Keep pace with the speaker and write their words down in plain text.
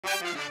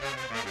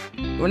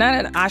We're not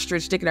an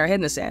ostrich sticking our head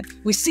in the sand.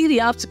 We see the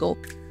obstacle.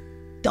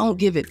 Don't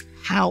give it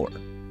power.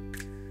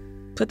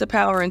 Put the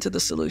power into the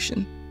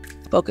solution.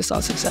 Focus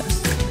on success.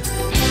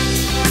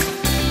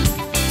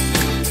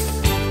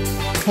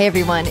 Hey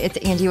everyone, it's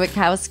Angie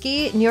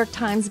Witkowski, New York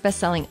Times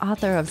bestselling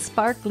author of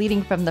Spark,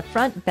 Leading from the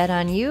Front, Bet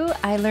on You.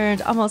 I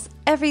learned almost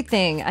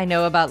everything I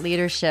know about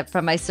leadership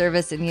from my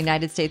service in the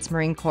United States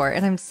Marine Corps,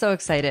 and I'm so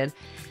excited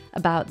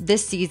about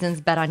this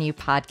season's Bet on You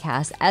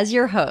podcast. As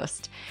your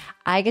host,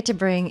 I get to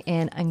bring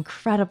in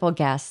incredible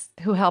guests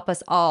who help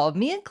us all,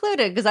 me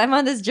included, because I'm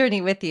on this journey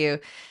with you,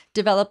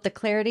 develop the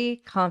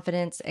clarity,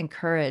 confidence, and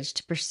courage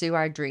to pursue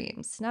our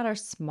dreams. Not our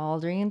small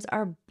dreams,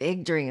 our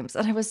big dreams.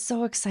 And I was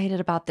so excited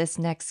about this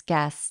next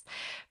guest,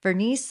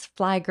 Vernice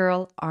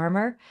FlyGirl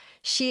Armour.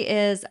 She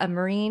is a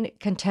Marine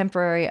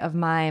contemporary of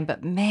mine,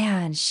 but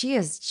man, she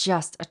is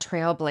just a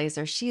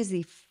trailblazer. She is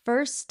the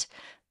first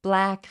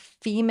Black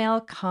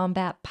female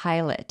combat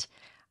pilot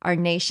our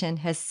nation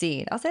has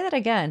seen. I'll say that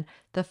again.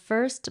 The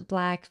first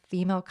Black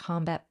female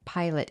combat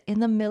pilot in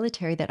the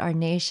military that our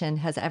nation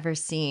has ever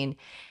seen.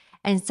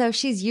 And so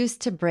she's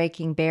used to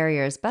breaking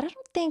barriers, but I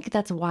don't think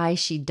that's why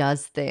she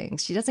does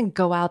things. She doesn't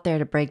go out there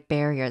to break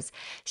barriers.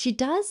 She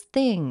does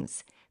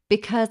things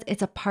because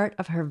it's a part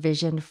of her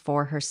vision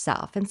for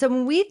herself. And so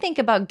when we think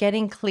about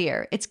getting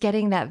clear, it's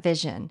getting that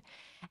vision.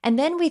 And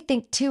then we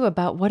think too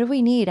about what do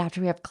we need after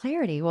we have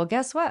clarity? Well,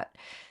 guess what?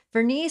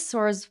 Vernice,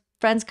 or as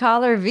friends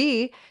call her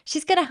V,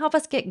 she's going to help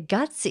us get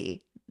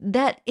gutsy.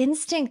 That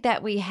instinct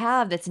that we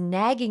have that's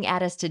nagging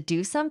at us to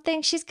do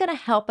something, she's going to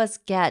help us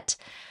get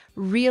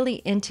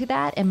really into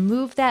that and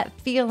move that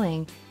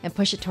feeling and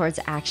push it towards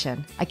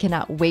action. I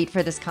cannot wait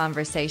for this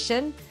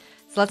conversation.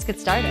 So let's get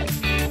started.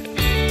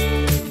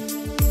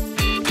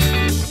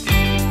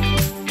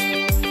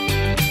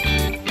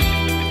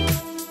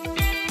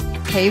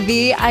 Hey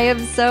V, I am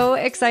so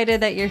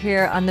excited that you're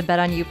here on the Bet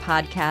on You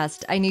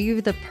podcast. I knew you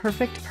were the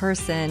perfect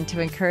person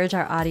to encourage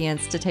our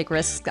audience to take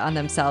risks on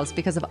themselves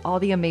because of all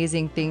the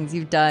amazing things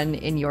you've done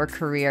in your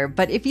career.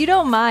 But if you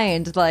don't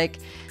mind,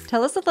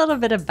 tell us a little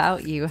bit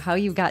about you, how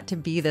you got to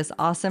be this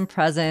awesome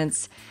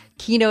presence,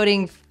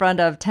 keynoting in front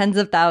of tens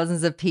of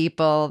thousands of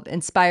people,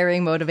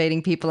 inspiring,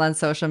 motivating people on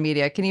social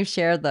media. Can you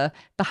share the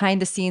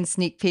behind the scenes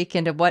sneak peek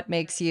into what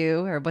makes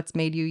you or what's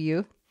made you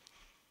you?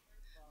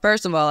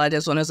 First of all, I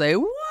just want to say,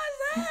 what's up?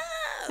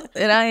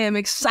 And I am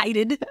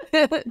excited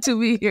to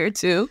be here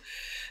too.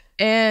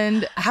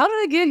 And how did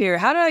I get here?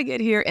 How did I get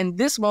here in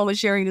this moment,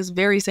 sharing this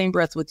very same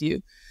breath with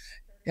you?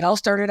 It all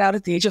started out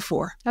at the age of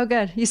 4. Oh,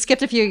 good. You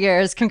skipped a few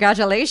years.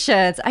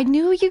 Congratulations. I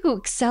knew you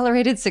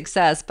accelerated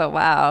success, but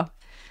wow.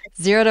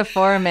 0 to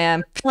 4,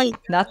 man.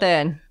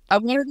 Nothing. I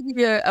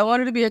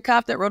wanted to be a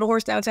cop that rode a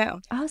horse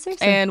downtown. Oh,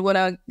 seriously? And when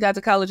I got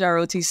to college,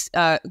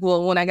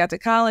 when I got to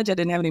college, I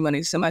didn't have any money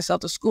to send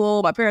myself to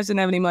school. My parents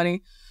didn't have any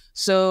money.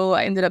 So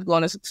I ended up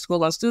going to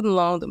school on student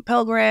loans and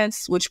Pell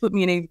Grants, which put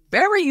me in a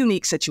very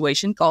unique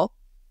situation called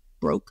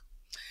broke.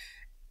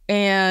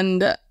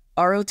 And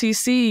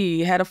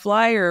ROTC had a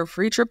flyer,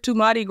 free trip to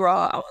Mardi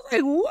Gras. I was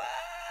like, what?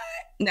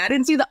 And I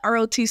didn't see the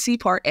ROTC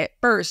part at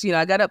first.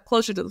 I got up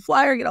closer to the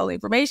flyer, get all the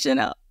information.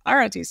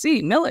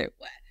 ROTC, Miller,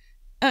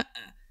 what?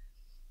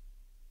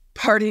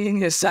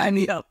 Partying has signed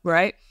me up,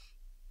 right?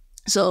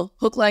 So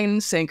hook, line,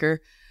 and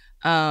sinker.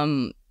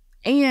 And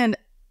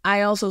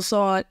I also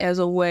saw it as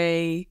a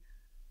way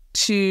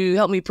to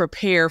help me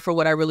prepare for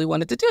what I really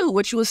wanted to do,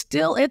 which was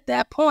still at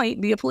that point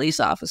be a police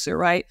officer,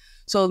 right?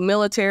 So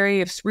military,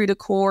 esprit de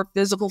corps,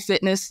 physical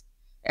fitness,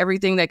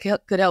 everything that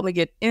could help me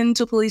get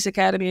into police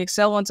academy,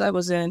 excel once I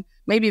was in,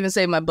 maybe even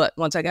save my butt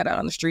once I got out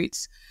on the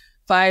streets.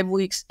 5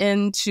 weeks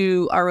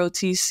into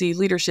ROTC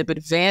Leadership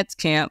Advanced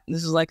Camp,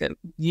 this is like a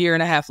year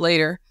and a half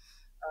later,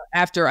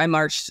 after I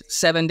marched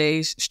 7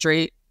 days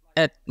straight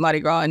at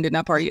Mardi Gras and did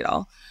not party at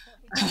all.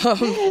 They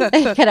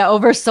kind of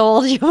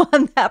oversold you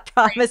on that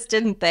promise,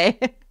 didn't they?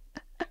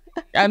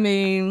 I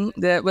mean,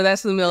 but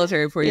that's the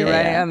military for you,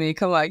 right? Yeah. I mean,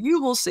 come on,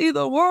 you will see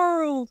the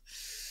world.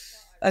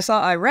 I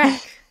saw Iraq,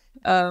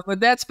 but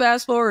that's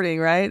fast forwarding,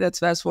 right? That's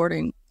fast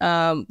forwarding.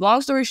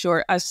 Long story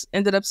short, I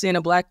ended up seeing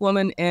a Black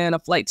woman in a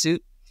flight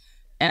suit,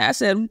 and I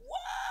said,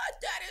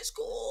 "What? That is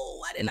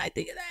cool. Why didn't I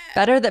think of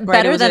that?"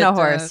 Better than a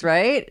horse,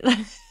 right?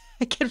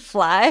 I can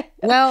fly.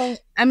 Well,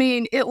 I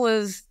mean, it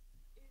was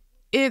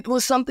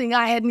something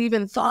I hadn't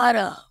even thought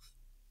of.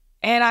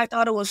 And I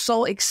thought it was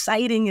so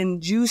exciting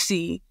and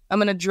juicy.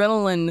 I'm an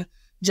adrenaline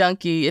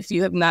junkie, if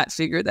you have not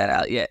figured that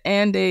out yet.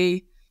 And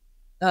a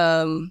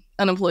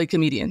unemployed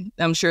comedian.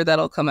 I'm sure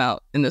that'll come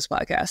out in this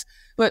podcast.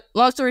 But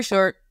long story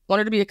short,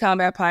 wanted to be a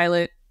combat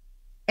pilot.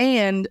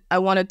 And I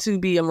wanted to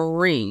be a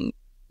Marine,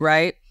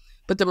 right?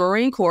 But the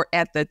Marine Corps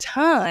at the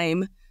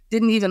time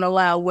didn't even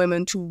allow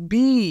women to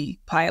be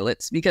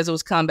pilots because it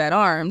was combat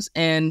arms.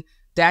 And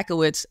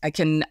DACOITS,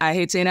 I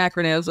hate saying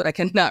acronyms, but I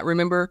cannot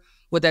remember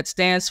what that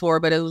stands for,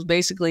 but it was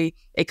basically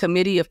a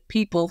committee of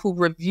people who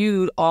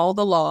reviewed all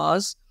the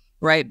laws,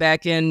 right,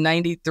 back in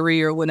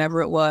 93 or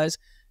whenever it was,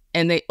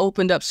 and they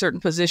opened up certain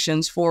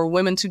positions for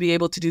women to be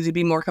able to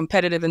be more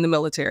competitive in the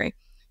military.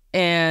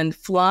 And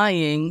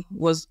flying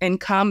was in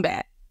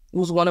combat.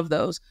 was one of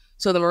those.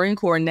 So the Marine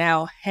Corps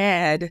now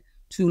had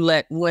to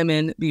let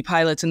women be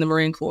pilots in the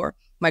Marine Corps.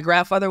 My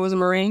grandfather was a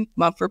Marine,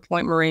 Mumford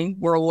Point Marine,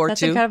 World War II.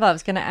 That's incredible. I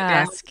was going to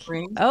ask.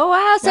 Oh,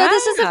 wow. So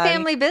this is a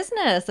family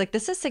business. Like,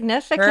 this is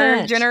significant.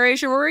 Third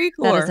generation Marine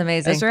Corps. That is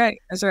amazing. That's right.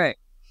 That's right.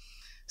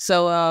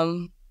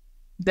 So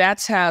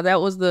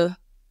that was the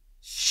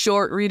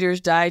short Reader's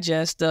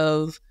Digest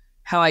of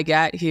how I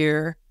got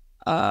here.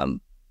 Failed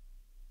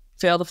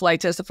the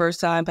flight test the first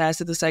time,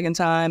 passed it the second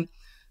time.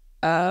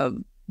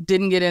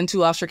 Didn't get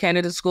into officer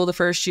candidate school the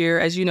first year.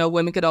 As you know,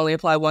 women could only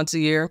apply once a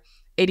year.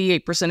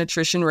 88%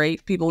 attrition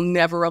rate. People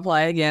never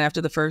apply again after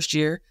the first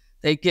year.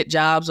 They get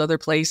jobs other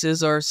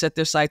places or set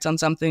their sights on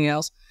something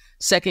else.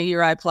 Second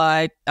year I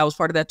applied. I was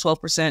part of that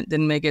 12%.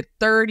 Didn't make it.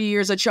 Third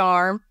year's a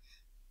charm.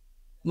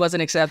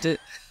 Wasn't accepted.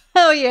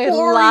 Oh, you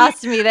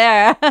lost me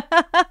there.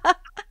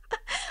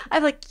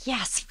 I'm like,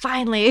 yes,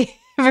 finally.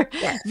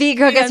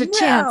 V-Girl gets a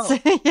chance.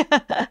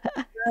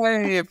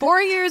 Right.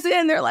 4 years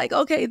in, they're like,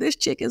 okay, this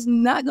chick is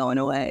not going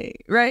away.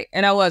 Right.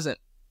 And I wasn't.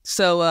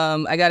 So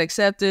I got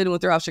accepted,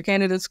 went through officer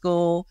candidate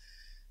school,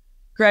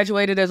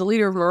 graduated as a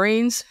leader of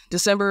Marines,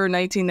 December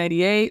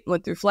 1998,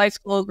 went through flight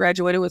school,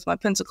 graduated with my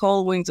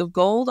Pensacola Wings of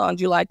Gold on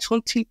July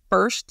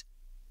 21st,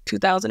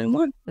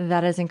 2001.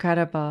 That is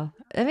incredible.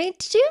 I mean,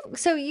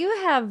 so you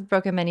have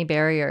broken many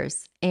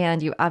barriers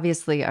and you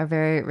obviously are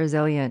very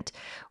resilient.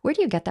 Where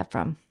do you get that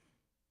from?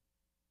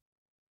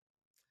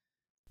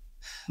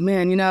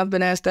 Man, I've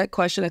been asked that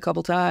question a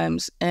couple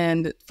times.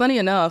 And funny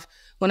enough,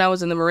 when I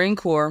was in the Marine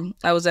Corps,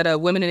 I was at a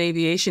Women in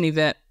Aviation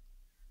event.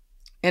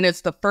 And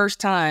it's the first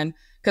time,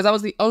 because I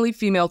was the only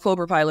female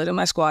Cobra pilot in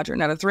my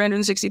squadron. Out of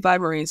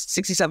 365 Marines,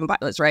 67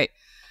 pilots, right?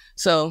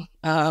 So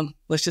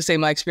let's just say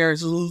my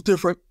experience was a little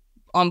different.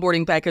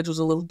 Onboarding package was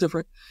a little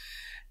different.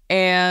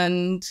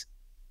 And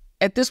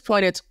at this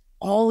point, it's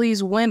all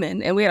these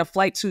women, and we had a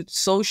flight suit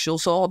social.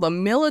 So all the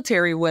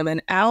military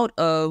women out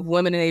of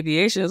Women in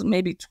Aviation, was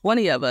maybe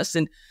 20 of us.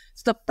 And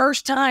it's the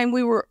first time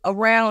we were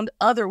around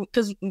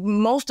because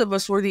most of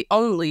us were the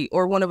only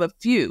or one of a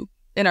few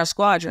in our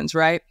squadrons,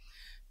 right?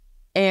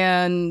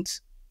 And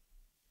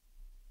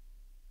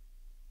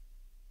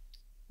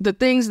the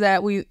things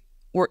that we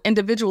were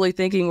individually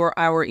thinking were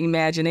our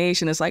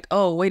imagination. It's like,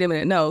 oh, wait a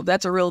minute. No,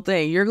 that's a real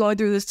thing. You're going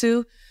through this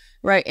too,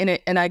 right?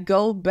 And I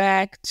go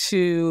back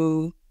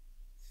to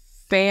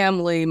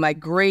family, my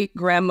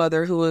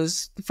great-grandmother, who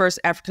was the first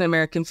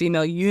African-American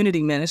female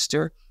unity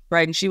minister,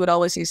 right? And she would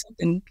always say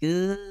something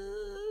good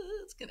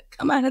is going to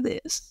come out of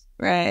this,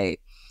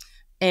 right?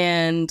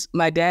 And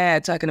my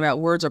dad talking about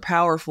words are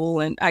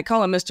powerful, and I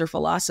call him Mr.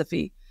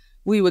 Philosophy.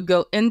 We would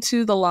go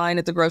into the line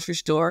at the grocery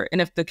store,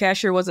 and if the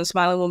cashier wasn't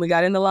smiling when we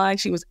got in the line,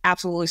 she was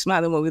absolutely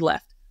smiling when we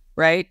left,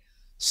 right?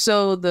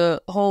 So the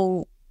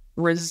whole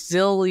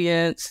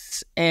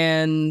resilience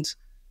and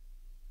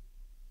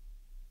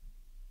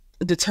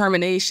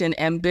determination,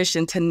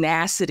 ambition,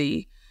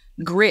 tenacity,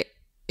 grit,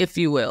 if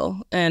you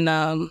will. And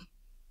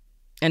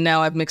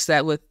now I've mixed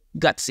that with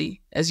Gutsy,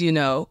 as you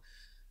know.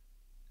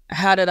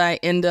 How did I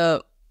end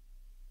up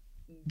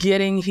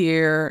getting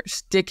here,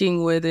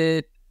 sticking with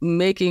it,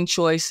 making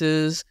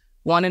choices,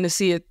 wanting to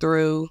see it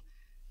through?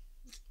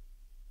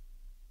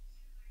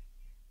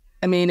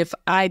 I mean, if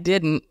I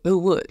didn't, who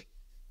would?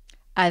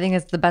 I think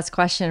it's the best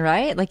question,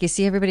 right? Like, you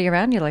see everybody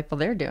around you, like, well,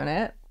 they're doing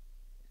it.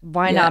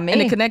 Why not me?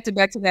 And it connected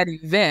back to that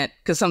event,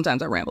 because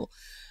sometimes I ramble.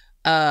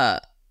 I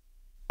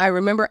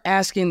remember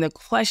asking the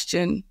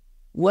question,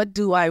 what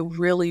do I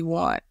really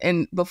want?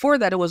 And before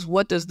that, it was,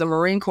 what does the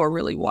Marine Corps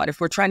really want? If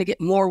we're trying to get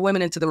more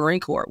women into the Marine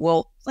Corps,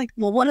 well,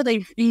 what do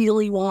they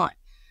really want?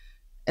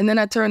 And then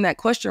I turned that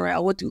question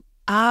around. What do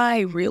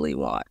I really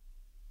want?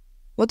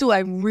 What do I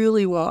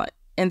really want?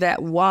 And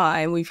that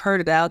why, and we've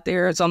heard it out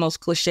there, it's almost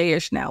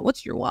cliche-ish now.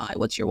 What's your why?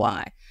 What's your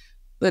why?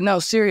 But no,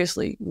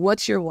 seriously,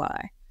 what's your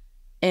why?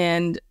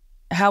 And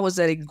how is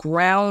that a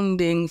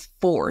grounding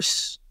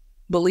force,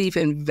 belief,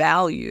 and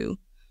value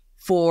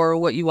for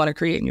what you want to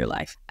create in your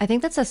life? I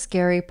think that's a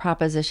scary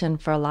proposition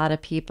for a lot of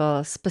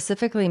people,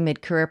 specifically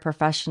mid-career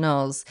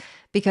professionals,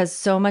 because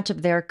so much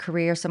of their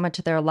career, so much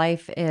of their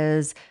life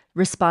is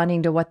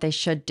responding to what they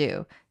should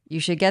do. You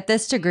should get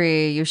this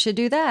degree, you should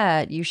do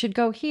that, you should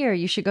go here,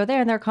 you should go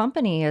there. And their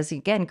company is,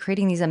 again,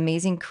 creating these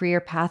amazing career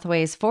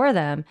pathways for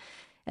them.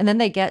 And then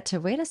they get to,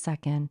 wait a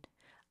second,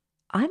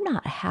 I'm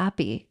not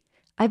happy.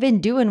 I've been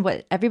doing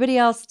what everybody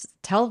else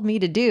tells me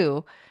to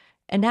do.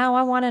 And now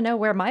I want to know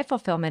where my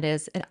fulfillment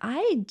is. And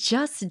I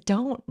just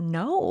don't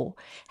know.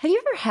 Have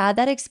you ever had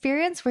that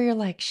experience where you're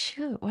like,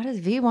 shoot, what does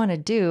V want to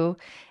do?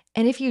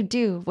 And if you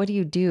do, what do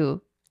you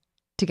do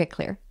to get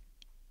clear?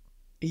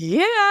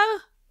 Yeah,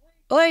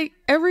 like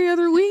every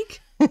other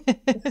week.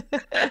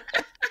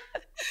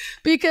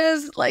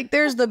 Because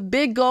there's the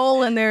big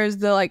goal and there's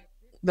the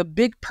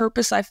big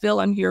purpose I feel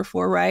I'm here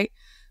for, right?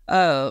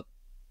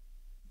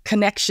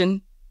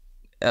 Connection,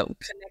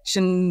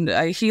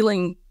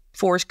 healing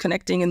force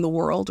connecting in the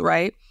world,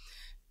 right?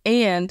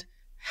 And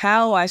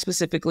how I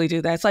specifically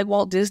do that. It's like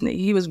Walt Disney.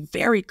 He was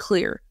very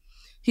clear.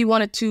 He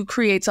wanted to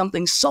create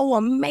something so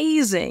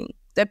amazing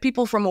that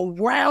people from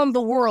around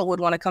the world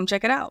would want to come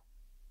check it out.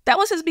 That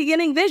was his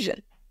beginning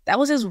vision. That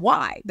was his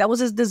why. That was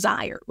his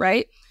desire,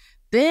 right?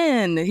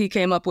 Then he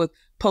came up with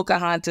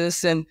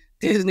Pocahontas and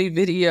Disney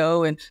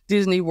Video and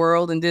Disney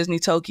World and Disney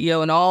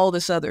Tokyo and all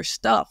this other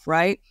stuff,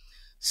 right?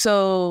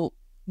 So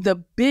the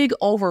big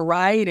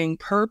overriding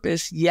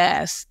purpose,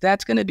 yes,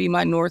 that's going to be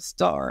my North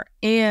Star.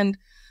 And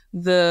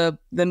the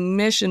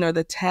mission or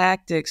the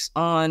tactics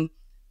on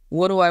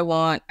what do I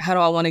want, how do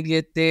I want to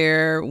get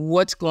there,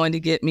 what's going to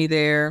get me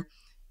there,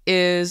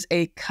 is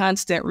a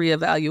constant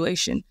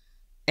reevaluation.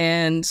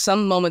 And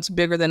some moments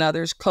bigger than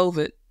others.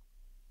 COVID,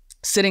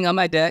 sitting on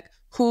my deck.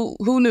 Who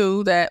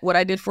knew that what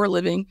I did for a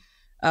living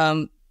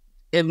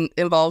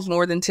involves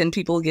more than 10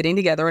 people getting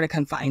together in a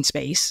confined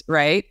space,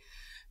 right?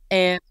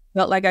 And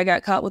felt like I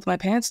got caught with my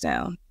pants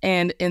down.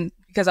 And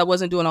because I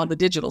wasn't doing all the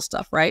digital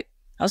stuff, right?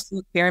 I was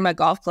still carrying my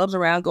golf clubs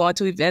around, going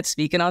to events,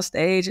 speaking on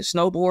stage,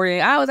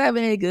 snowboarding. I was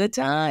having a good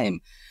time.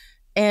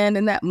 And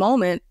in that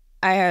moment,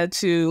 I had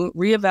to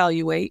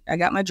reevaluate. I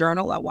got my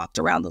journal. I walked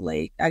around the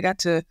lake. I got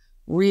to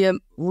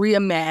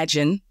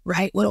reimagine,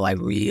 right? What do I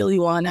really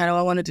want? How do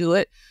I want to do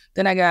it?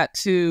 Then I got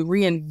to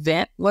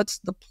reinvent what's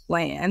the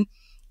plan.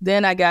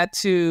 Then I got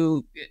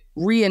to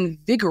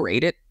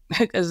reinvigorate it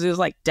because it was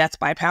like death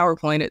by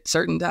PowerPoint at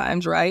certain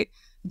times, right?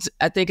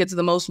 I think it's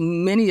the most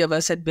many of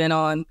us had been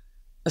on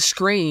a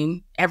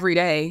screen every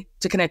day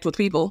to connect with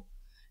people.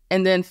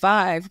 And then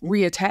 5,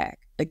 reattack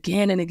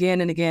again and again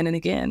and again and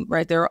again,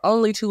 right? There are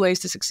only 2 ways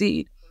to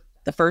succeed.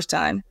 The first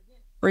time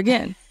or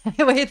again.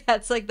 Wait,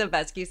 that's like the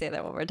best. Can you say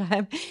that one more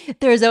time?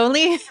 There's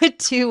only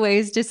 2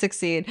 ways to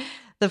succeed.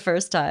 The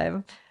first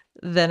time,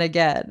 then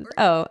again.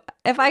 Oh,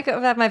 if I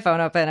could have my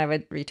phone open, I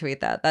would retweet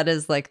that. That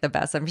is like the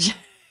best, I'm sure.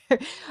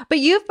 But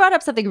you've brought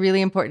up something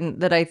really important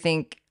that I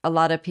think a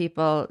lot of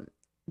people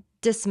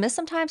dismiss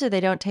sometimes, or they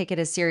don't take it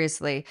as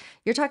seriously.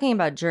 You're talking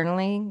about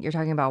journaling, you're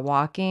talking about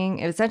walking,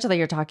 essentially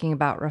you're talking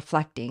about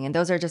reflecting. And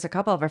those are just a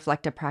couple of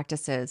reflective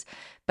practices.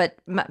 But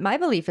my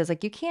belief is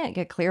like, you can't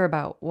get clear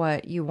about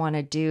what you want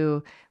to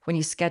do when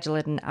you schedule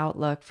it in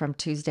Outlook from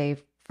Tuesday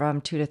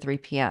from 2 to 3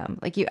 p.m.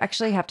 Like you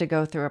actually have to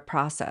go through a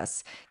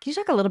process. Can you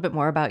talk a little bit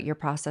more about your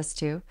process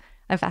too?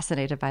 I'm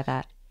fascinated by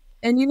that.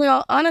 And, you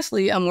know,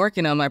 honestly, I'm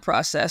working on my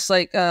process.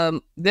 Like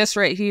this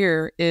right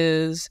here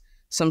is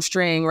some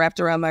string wrapped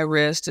around my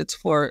wrist. It's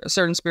for a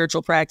certain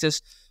spiritual practice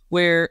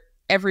where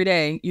every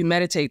day you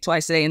meditate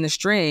twice a day. And the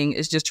string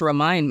is just to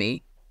remind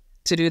me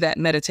to do that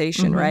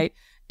meditation, right?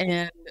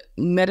 And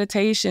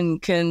meditation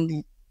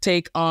can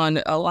take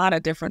on a lot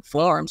of different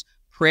forms.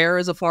 Prayer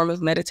is a form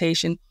of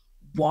meditation.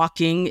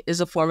 Walking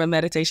is a form of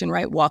meditation,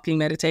 right? Walking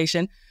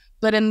meditation.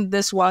 But in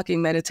this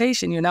walking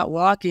meditation, you're not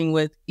walking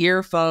with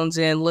earphones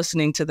in,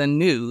 listening to the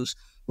news,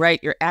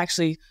 right? You're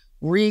actually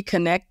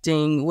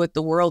reconnecting with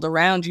the world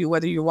around you,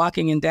 whether you're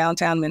walking in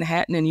downtown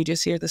Manhattan and you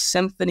just hear the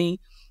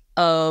symphony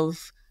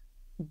of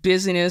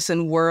busyness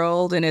and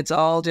world, and it's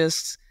all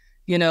just,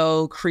 you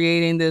know,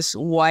 creating this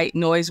white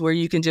noise where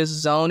you can just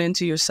zone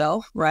into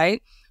yourself,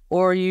 right?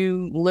 Or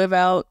you live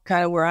out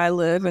kind of where I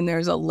live and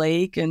there's a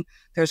lake and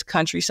there's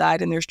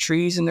countryside and there's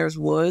trees and there's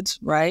woods,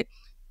 right?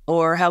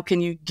 Or how can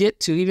you get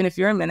to, even if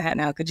you're in Manhattan,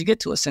 how could you get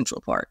to a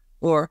Central Park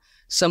or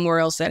somewhere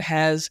else that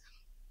has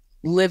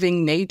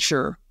living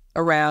nature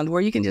around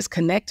where you can just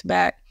connect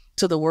back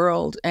to the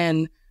world,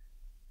 and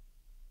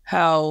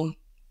how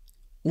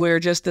we're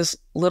just this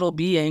little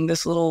being,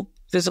 this little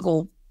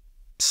physical,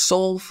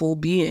 soulful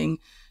being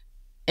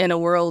in a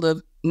world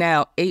of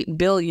now 8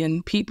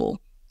 billion people,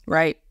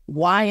 right?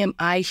 Why am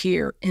I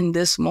here in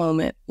this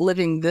moment,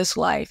 living this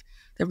life?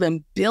 There have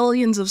been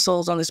billions of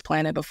souls on this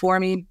planet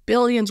before me.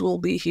 Billions will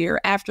be here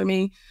after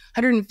me.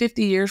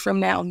 150 years from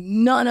now,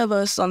 none of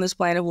us on this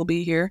planet will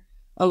be here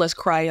unless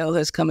cryo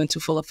has come into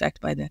full effect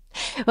by then.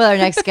 Well, our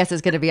next guest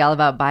is going to be all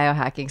about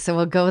biohacking, so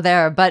we'll go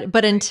there.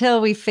 But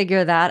until we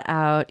figure that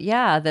out,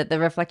 yeah, the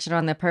reflection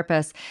on the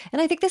purpose.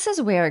 And I think this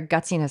is where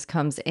gutsiness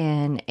comes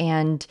in.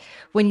 And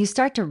when you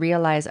start to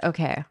realize,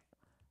 okay,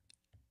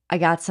 I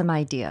got some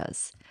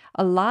ideas.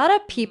 A lot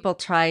of people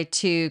try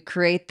to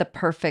create the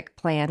perfect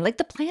plan. Like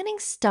the planning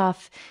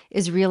stuff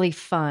is really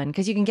fun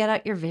because you can get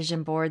out your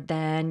vision board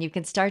then. You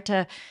can start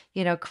to,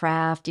 you know,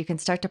 craft. You can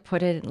start to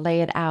put it,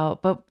 lay it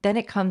out. But then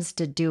it comes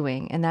to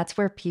doing. And that's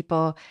where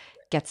people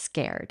get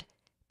scared.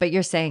 But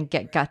you're saying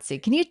get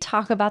gutsy. Can you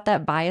talk about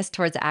that bias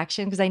towards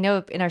action? Because I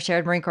know in our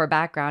shared Marine Corps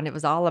background, it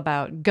was all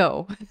about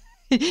go.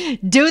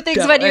 Do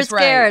things when you're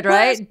scared,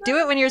 right? Do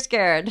it when you're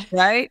scared.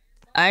 Right?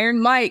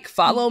 Iron Mike,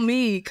 follow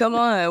me. Come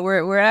on,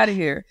 we're out of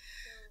here.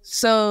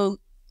 So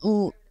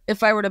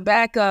if I were to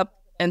back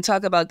up and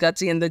talk about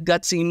gutsy and the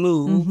gutsy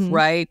move,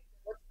 right?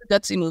 The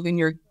gutsy move in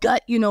your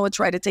gut, you know it's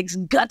right. It takes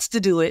guts to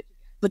do it,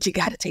 but you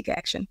got to take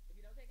action.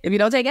 If you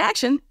don't take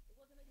action,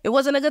 it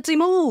wasn't a gutsy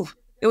move.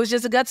 It was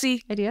just a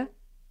gutsy idea,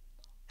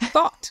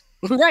 thought,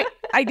 right?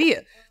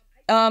 Idea,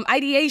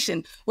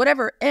 ideation,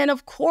 whatever. And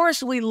of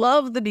course, we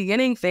love the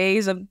beginning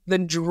phase of the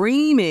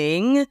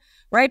dreaming,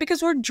 right?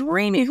 Because we're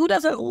dreaming. Who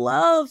doesn't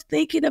love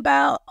thinking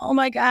about, oh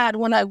my God,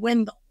 when I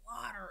win the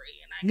lottery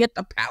and get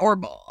the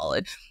Powerball.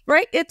 And,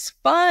 right? It's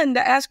fun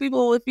to ask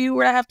people, if you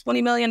were to have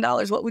 $20 million,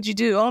 what would you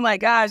do? Oh my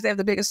gosh, they have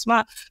the biggest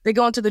smile. They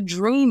go into the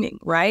dreaming,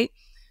 right?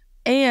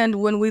 And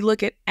when we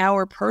look at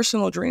our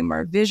personal dream,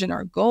 our vision,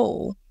 our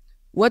goal,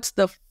 what's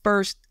the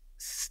first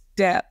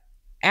step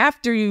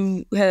after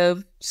you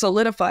have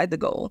solidified the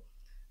goal?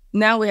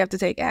 Now we have to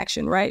take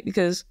action, right?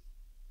 Because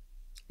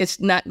it's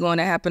not going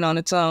to happen on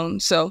its own.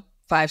 So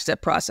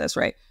 5-step process,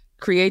 right?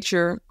 Create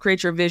your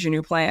vision,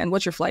 your plan.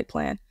 What's your flight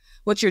plan?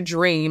 What's your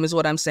dream is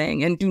what I'm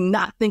saying. And do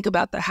not think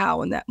about the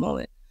how in that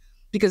moment,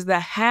 because the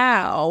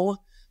how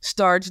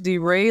starts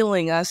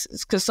derailing us,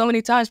 because so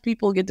many times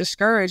people get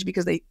discouraged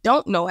because they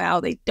don't know how,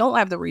 they don't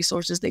have the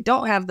resources, they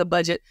don't have the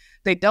budget,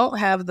 they don't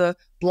have the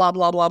blah,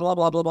 blah, blah, blah,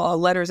 blah, blah, blah,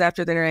 letters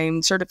after their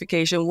name,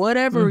 certification,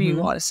 whatever you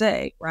want to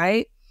say,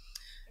 right?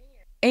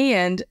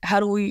 And how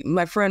do we,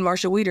 my friend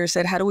Marsha Weeder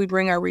said, how do we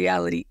bring our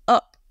reality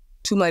up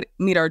to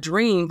meet our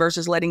dream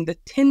versus letting the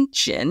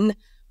tension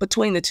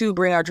between the two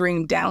bring our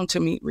dream down to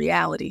meet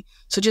reality?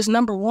 So just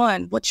number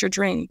one, what's your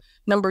dream?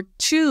 Number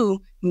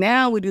two,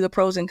 now we do the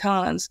pros and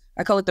cons.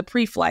 I call it the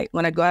pre-flight.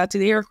 When I go out to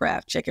the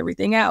aircraft, check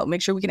everything out,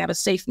 make sure we can have a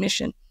safe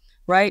mission,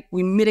 right?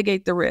 We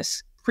mitigate the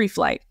risk,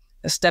 pre-flight.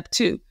 That's step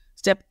 2.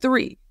 Step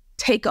 3,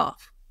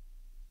 takeoff.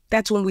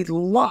 That's when we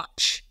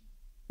launch,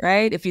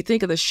 right? If you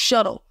think of the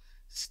shuttle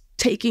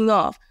taking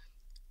off,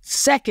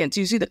 seconds,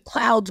 you see the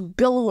clouds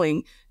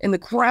billowing and the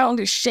ground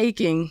is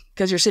shaking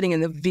because you're sitting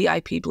in the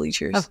VIP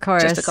bleachers. Of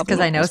course, because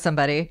I know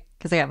somebody,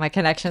 because I got my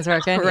connections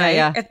working. Right.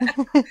 Yeah.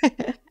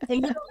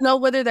 And you don't know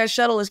whether that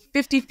shuttle is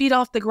 50 feet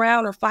off the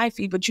ground or 5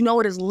 feet, but you know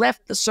it has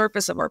left the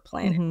surface of our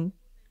planet. And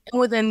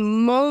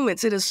within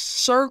moments, it is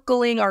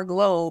circling our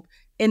globe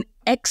in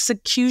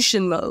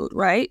execution mode,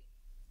 right?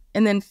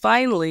 And then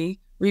finally,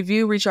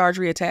 review, recharge,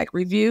 reattack.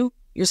 Review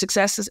your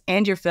successes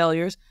and your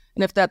failures.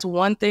 And if that's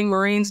one thing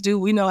Marines do,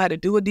 we know how to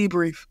do a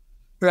debrief,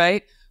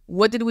 right?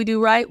 What did we do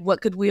right?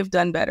 What could we have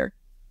done better?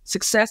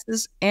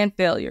 Successes and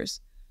failures.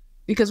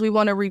 Because we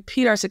want to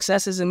repeat our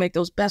successes and make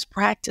those best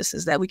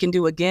practices that we can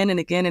do again and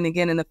again and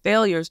again. And the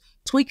failures,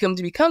 tweak them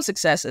to become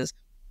successes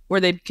where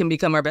they can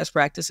become our best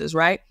practices,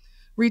 right?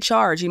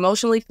 Recharge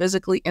emotionally,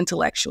 physically,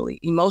 intellectually.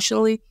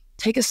 Emotionally,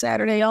 take a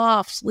Saturday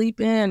off,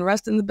 sleep in,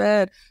 rest in the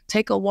bed,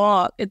 take a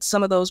walk. It's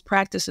some of those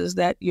practices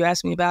that you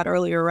asked me about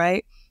earlier,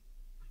 right?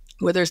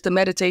 Whether it's the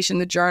meditation,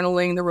 the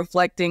journaling, the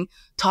reflecting,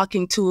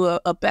 talking to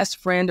a best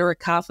friend or a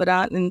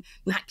confidant and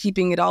not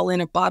keeping it all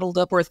in or bottled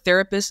up, or a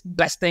therapist,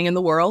 best thing in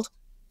the world,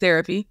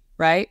 therapy,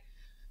 right?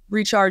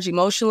 Recharge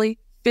emotionally,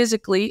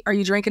 physically. Are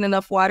you drinking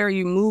enough water? Are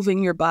you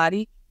moving your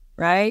body,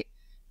 right?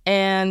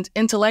 And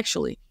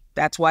intellectually.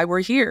 That's why we're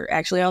here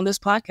actually on this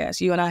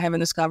podcast, you and I having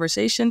this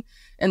conversation,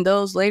 and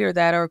those later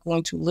that are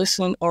going to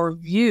listen or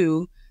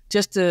view,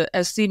 just to,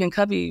 as Stephen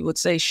Covey would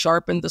say,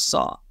 sharpen the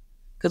saw.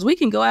 Because we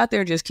can go out there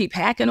and just keep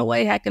hacking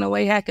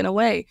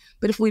away.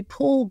 But if we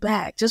pull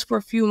back just for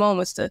a few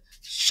moments to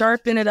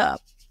sharpen it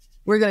up,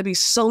 we're going to be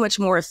so much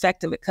more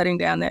effective at cutting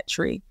down that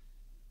tree.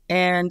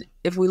 And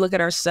if we look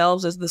at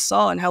ourselves as the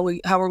saw, and how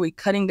are we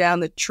cutting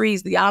down the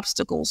trees, the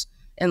obstacles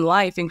in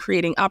life, and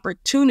creating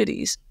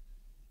opportunities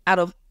out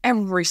of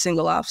every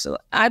single obstacle.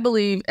 I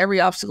believe every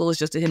obstacle is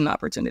just a hidden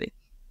opportunity.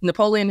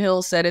 Napoleon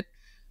Hill said it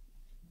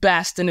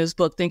best in his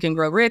book, Think and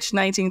Grow Rich,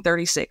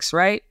 1936,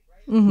 right?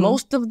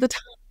 Most of the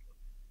time,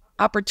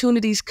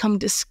 opportunities come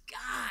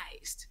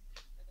disguised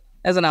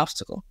as an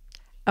obstacle.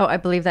 Oh, I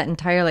believe that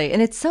entirely.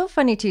 And it's so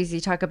funny, too, as you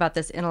talk about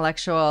this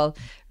intellectual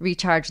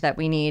recharge that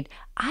we need.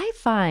 I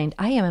find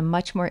I am a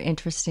much more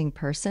interesting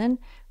person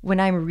when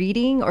I'm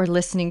reading or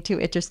listening to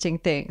interesting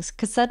things,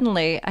 because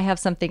suddenly I have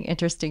something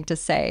interesting to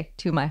say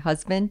to my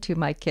husband, to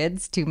my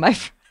kids, to my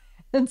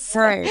friends.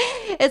 Right.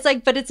 It's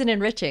like, but it's an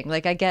enriching.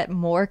 Like, I get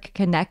more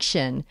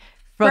connection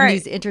from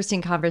these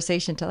interesting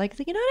conversations to, like,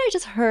 you know what I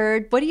just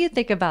heard? What do you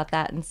think about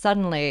that? And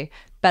suddenly,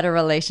 better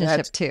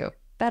relationship too.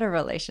 Better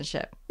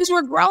relationship. Because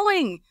we're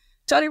growing.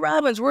 Tony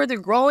Robbins, we're either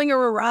growing or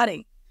we're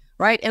rotting,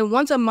 right? And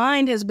once a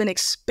mind has been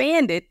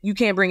expanded, you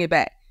can't bring it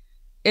back.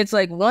 It's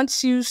like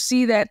once you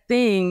see that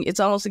thing, it's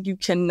almost like you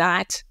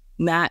cannot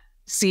not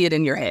see it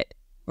in your head,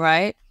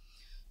 right?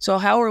 So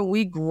how are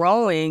we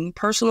growing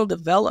personal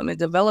development,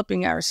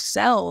 developing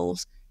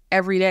ourselves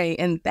every day?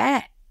 And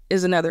that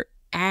is another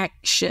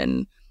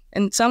action.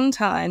 And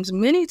sometimes,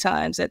 many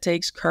times, that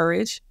takes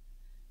courage,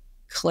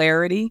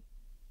 clarity,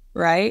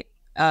 right?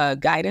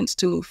 Guidance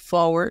to move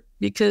forward.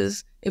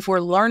 Because if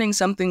we're learning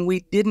something we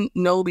didn't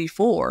know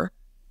before,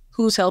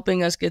 who's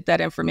helping us get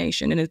that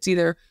information? And it's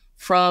either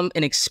from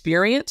an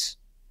experience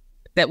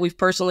that we've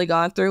personally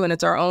gone through, and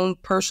it's our own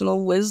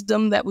personal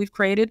wisdom that we've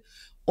created,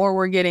 or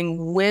we're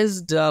getting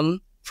wisdom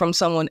from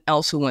someone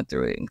else who went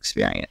through an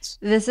experience.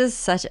 This is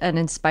such an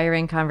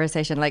inspiring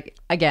conversation. Like,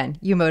 again,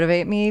 you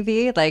motivate me,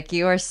 V. Like,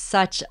 you are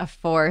such a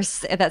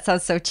force. That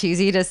sounds so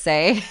cheesy to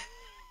say.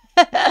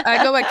 I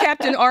go by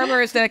Captain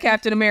Armour instead of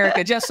Captain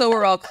America, just so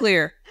we're all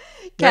clear.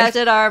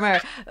 Captain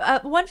Armour.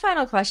 One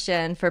final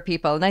question for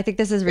people, and I think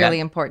this is really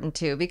important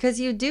too, because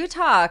you do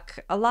talk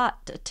a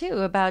lot too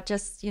about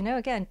just,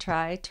 again,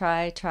 try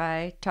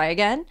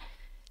again.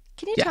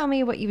 Can you Yeah. tell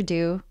me what you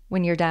do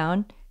when you're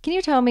down? Can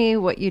you tell me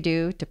what you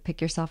do to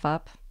pick yourself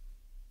up?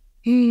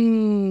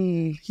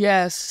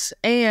 Yes.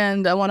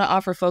 And I want to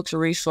offer folks a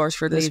resource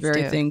for this Please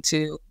very do. thing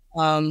too.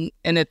 And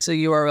it's a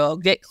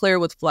URL,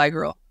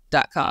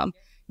 getclearwithflygirl.com.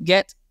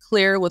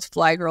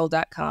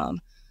 Getclearwithflygirl.com.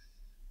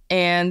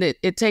 And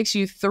it takes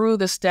you through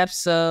the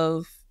steps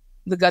of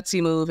the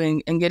Gutsy move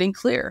and getting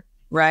clear,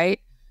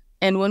 right?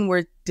 And when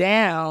we're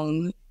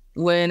down,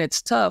 when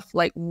it's tough,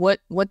 like what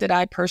did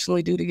I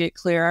personally do to get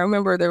clear? I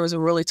remember there was a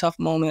really tough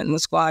moment in the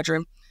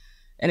squadron.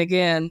 And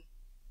again,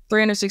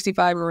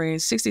 365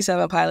 Marines,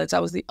 67 pilots. I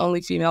was the only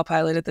female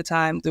pilot at the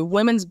time. The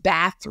women's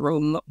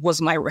bathroom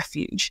was my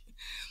refuge.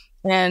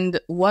 And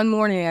one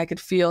morning I could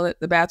feel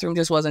that the bathroom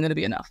just wasn't going to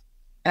be enough.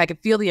 And I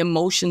could feel the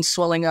emotion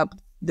swelling up,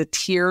 the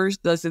tears,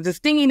 the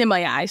stinging in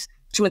my eyes,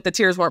 which meant the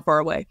tears weren't far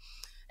away.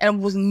 And I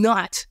was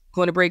not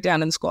going to break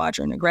down in the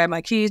squadron. I grabbed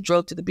my keys,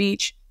 drove to the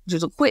beach, which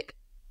was a quick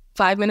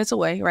 5 minutes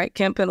away, right?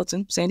 Camp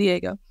Pendleton, San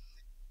Diego.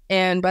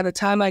 And by the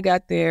time I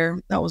got there,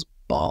 I was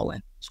bawling,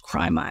 I was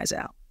crying my eyes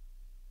out.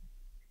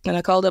 And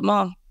I called up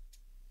Mom.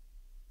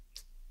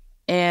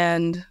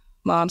 And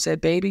Mom said,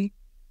 baby,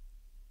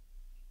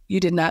 you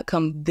did not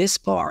come this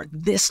far,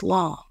 this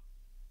long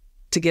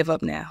to give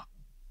up now.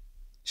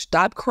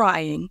 Stop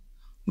crying,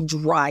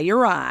 dry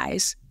your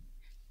eyes,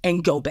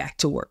 and go back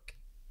to work.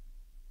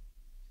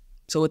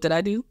 So what did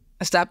I do?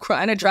 I stopped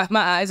crying, I dried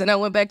my eyes, and I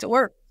went back to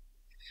work.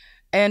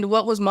 And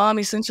what was Mom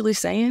essentially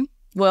saying?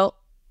 Well,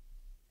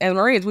 as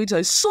Marines, we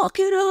just suck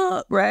it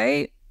up,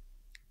 right?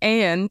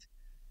 And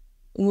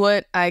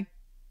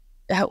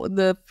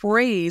the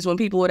phrase when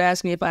people would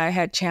ask me if I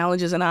had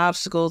challenges and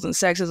obstacles and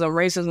sexism,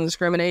 racism,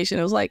 discrimination,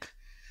 it was like,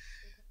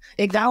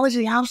 acknowledge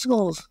the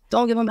obstacles.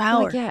 Don't give them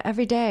power. Like, yeah,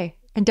 every day.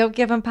 And don't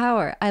give them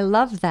power. I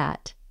love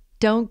that.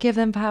 Don't give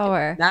them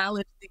power.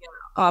 Acknowledge the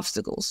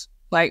obstacles.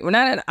 Like, we're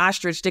not an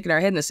ostrich sticking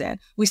our head in the sand.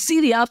 We see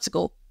the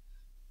obstacle.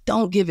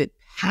 Don't give it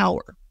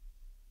power.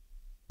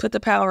 Put the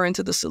power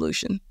into the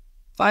solution.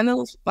 Find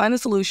the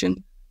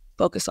solution.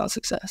 Focus on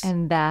success.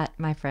 And that,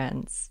 my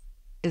friends,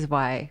 is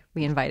why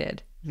we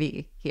invited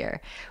V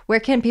here. Where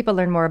can people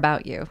learn more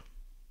about you?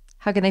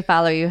 How can they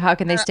follow you? How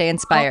can they stay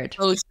inspired?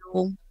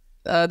 Social,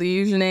 the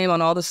username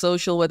on all the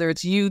social, whether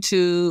it's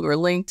YouTube or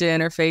LinkedIn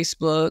or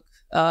Facebook,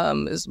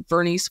 is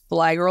Vernice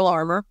FlyGirl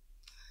Armour.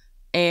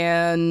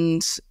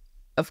 And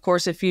of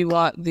course, if you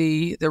want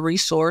the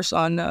resource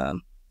on the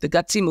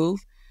Gutsy move,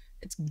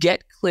 it's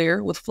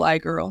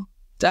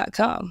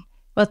getclearwithflygirl.com.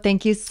 Well,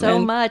 thank you so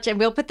much. And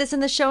we'll put this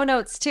in the show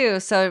notes too.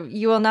 So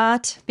you will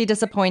not be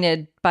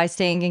disappointed by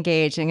staying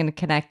engaged and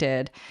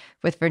connected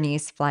with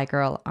Vernice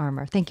FlyGirl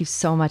Armour. Thank you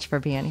so much for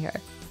being here.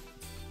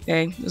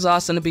 Hey, it was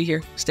awesome to be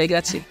here. Stay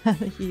gutsy.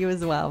 You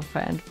as well,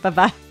 friend.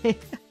 Bye-bye.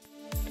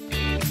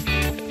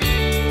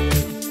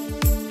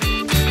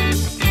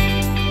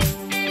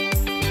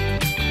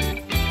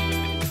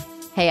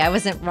 Hey, I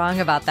wasn't wrong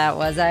about that,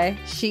 was I?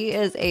 She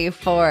is a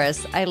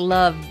force. I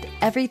loved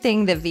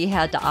everything that V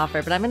had to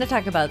offer, but I'm going to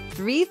talk about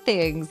 3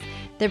 things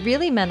that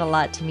really meant a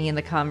lot to me in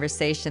the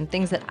conversation,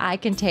 things that I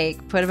can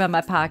take, put them in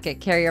my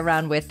pocket, carry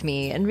around with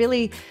me, and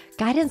really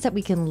guidance that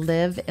we can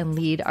live and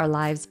lead our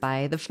lives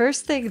by. The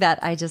first thing that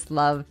I just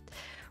loved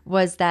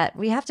was that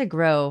we have to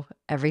grow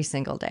every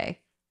single day.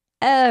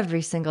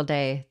 Every single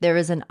day, there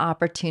is an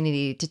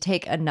opportunity to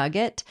take a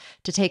nugget,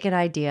 to take an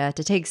idea,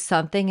 to take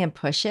something and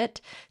push it,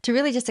 to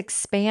really just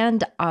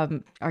expand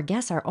our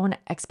own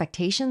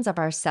expectations of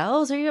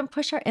ourselves, or even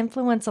push our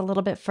influence a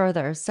little bit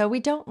further. So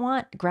we don't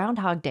want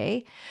Groundhog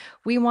Day.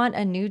 We want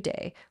a new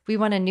day. We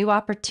want a new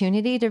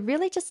opportunity to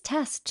really just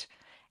test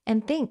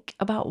and think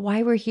about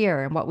why we're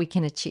here and what we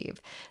can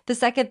achieve. The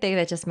second thing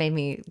that just made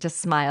me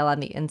just smile on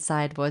the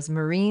inside was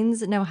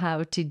Marines know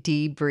how to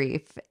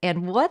debrief.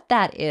 And what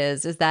that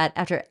is that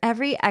after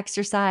every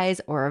exercise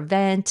or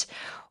event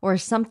or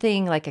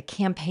something like a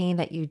campaign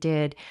that you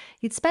did,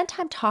 you'd spend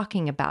time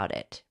talking about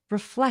it,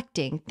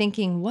 reflecting,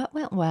 thinking what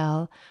went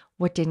well,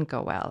 what didn't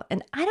go well.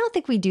 And I don't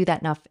think we do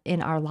that enough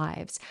in our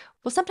lives.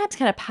 We'll sometimes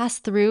kind of pass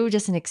through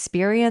just an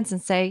experience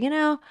and say,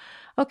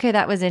 okay,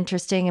 that was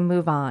interesting, and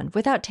move on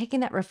without taking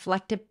that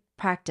reflective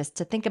practice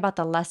to think about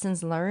the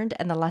lessons learned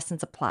and the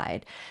lessons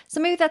applied. So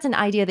maybe that's an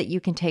idea that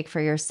you can take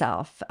for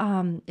yourself.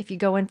 If you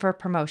go in for a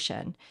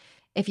promotion,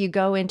 if you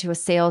go into a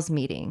sales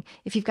meeting,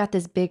 if you've got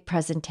this big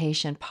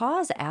presentation,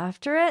 pause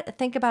after it,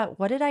 think about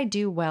what did I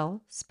do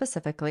well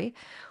specifically?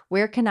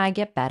 Where can I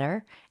get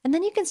better? And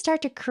then you can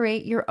start to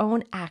create your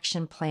own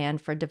action plan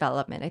for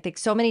development. I think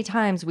so many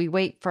times we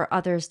wait for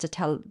others to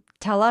tell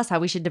us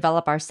how we should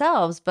develop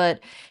ourselves, but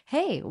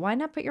hey, why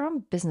not put your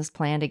own business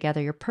plan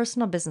together, your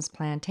personal business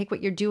plan, take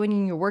what you're doing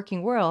in your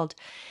working world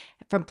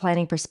from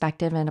planning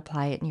perspective and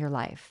apply it in your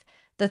life.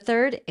 The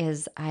third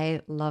is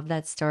I love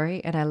that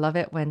story, and I love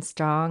it when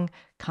strong,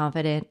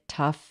 confident,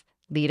 tough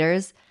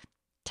leaders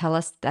tell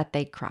us that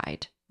they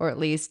cried, or at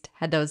least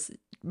had those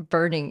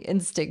burning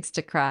instincts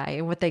to cry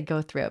and what they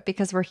go through,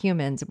 because we're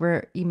humans,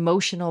 we're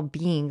emotional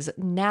beings.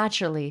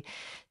 Naturally,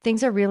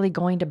 things are really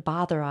going to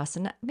bother us.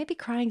 And maybe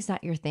crying's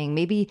not your thing.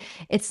 Maybe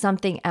it's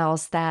something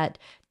else that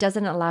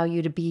doesn't allow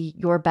you to be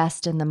your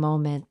best in the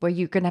moment, where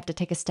you're going to have to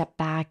take a step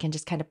back and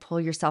just kind of pull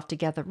yourself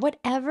together.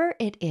 Whatever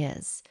it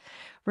is,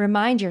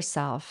 remind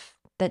yourself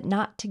that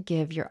not to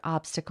give your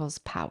obstacles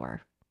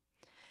power.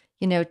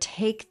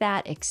 Take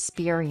that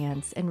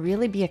experience and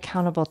really be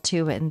accountable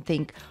to it and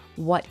think,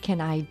 what can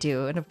I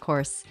do? And of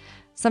course,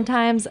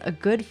 sometimes a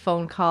good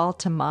phone call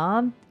to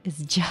mom is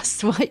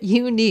just what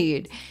you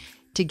need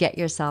to get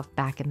yourself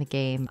back in the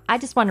game. I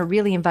just want to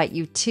really invite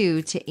you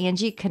to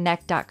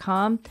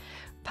angieconnect.com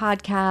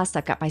podcast.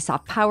 I've got my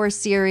soft power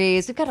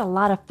series. We've got a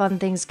lot of fun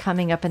things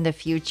coming up in the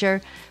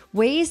future.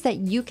 Ways that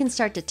you can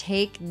start to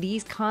take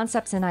these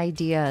concepts and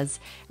ideas,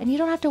 and you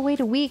don't have to wait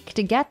a week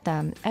to get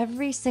them.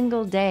 Every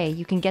single day,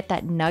 you can get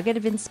that nugget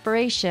of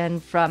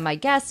inspiration from my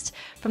guests,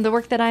 from the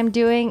work that I'm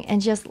doing,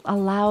 and just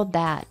allow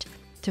that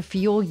to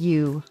fuel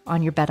you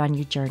on your Bet on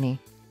You journey.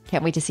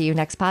 Can't wait to see you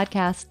next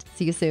podcast.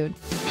 See you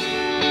soon.